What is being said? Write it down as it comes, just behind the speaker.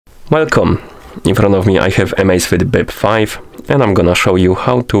Welcome! In front of me I have Amazfit Bip 5 and I'm gonna show you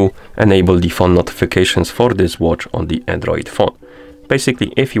how to enable the phone notifications for this watch on the Android phone.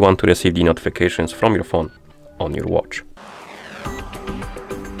 Basically, if you want to receive the notifications from your phone on your watch.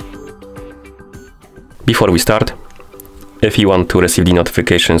 Before we start, if you want to receive the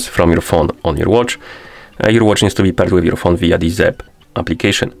notifications from your phone on your watch needs to be paired with your phone via the Zep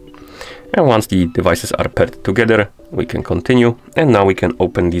application. And once the devices are paired together, we can continue. And now we can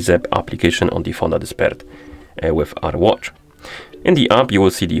open the Zep application on the phone that is paired with our watch. In the app, you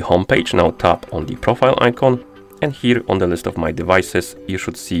will see the home page. Now tap on the profile icon. And here on the list of my devices, you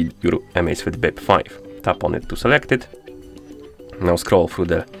should see your Amazfit Bip 5. Tap on it to select it. Now scroll through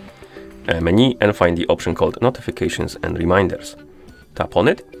the menu and find the option called Notifications and Reminders. Tap on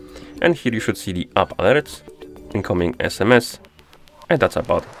it. And here you should see the app alerts, incoming SMS, and that's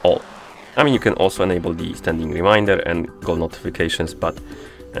about all. I mean, you can also enable the standing reminder and call notifications, but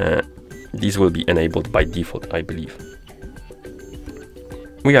these will be enabled by default, I believe.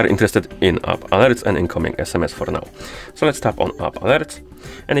 We are interested in app alerts and incoming SMS for now. So let's tap on app alerts.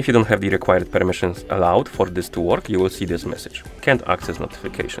 And if you don't have the required permissions allowed for this to work, you will see this message: can't access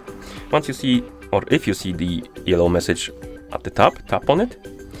notification. Once you see, or if you see the yellow message at the top, tap on it.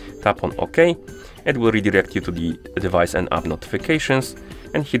 Tap on OK. It will redirect you to the device and app notifications.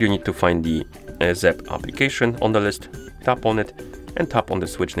 And here you need to find the Zep application on the list. Tap on it and tap on the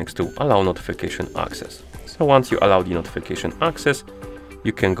switch next to allow notification access. So once you allow the notification access,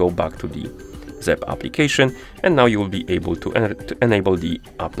 you can go back to the Zep application and now you will be able to enable the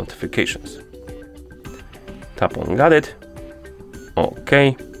app notifications. Tap on got it.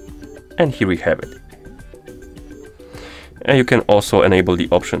 OK. And here we have it. And you can also enable the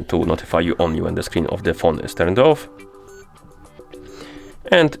option to notify you only when the screen of the phone is turned off.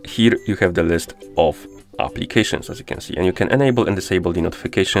 And here you have the list of applications, as you can see, and you can enable and disable the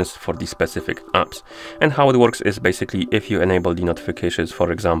notifications for the specific apps. And how it works is basically if you enable the notifications,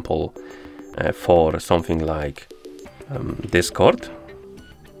 for example, for something like Discord,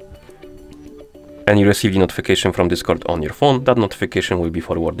 and you receive the notification from Discord on your phone, that notification will be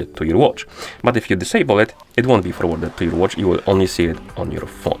forwarded to your watch. But if you disable it, it won't be forwarded to your watch, you will only see it on your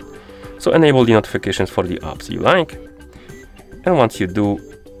phone. So enable the notifications for the apps you like, and once you do,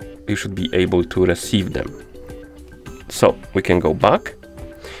 you should be able to receive them. So we can go back,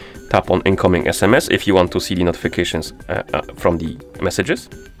 tap on incoming SMS if you want to see the notifications from the messages.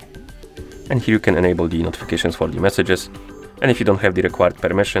 And here you can enable the notifications for the messages. And if you don't have the required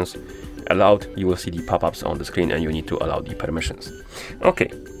permissions allowed, you will see the pop-ups on the screen and you need to allow the permissions. Okay,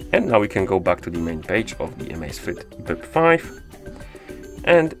 and now we can go back to the main page of the Amazfit Bip 5.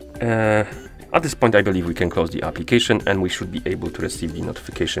 And at this point, I believe we can close the application and we should be able to receive the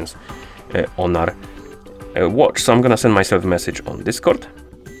notifications on our watch. So I'm gonna send myself a message on Discord.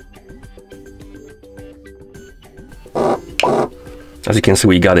 As you can see,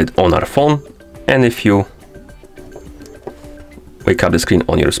 we got it on our phone. And if you wake up the screen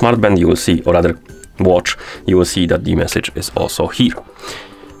on your smartband, you will see, or rather watch, you will see that the message is also here.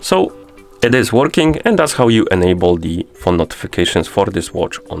 So it is working, and that's how you enable the phone notifications for this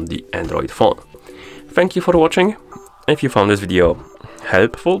watch on the Android phone. Thank you for watching. If you found this video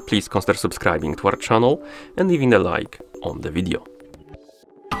helpful, please consider subscribing to our channel and leaving a like on the video.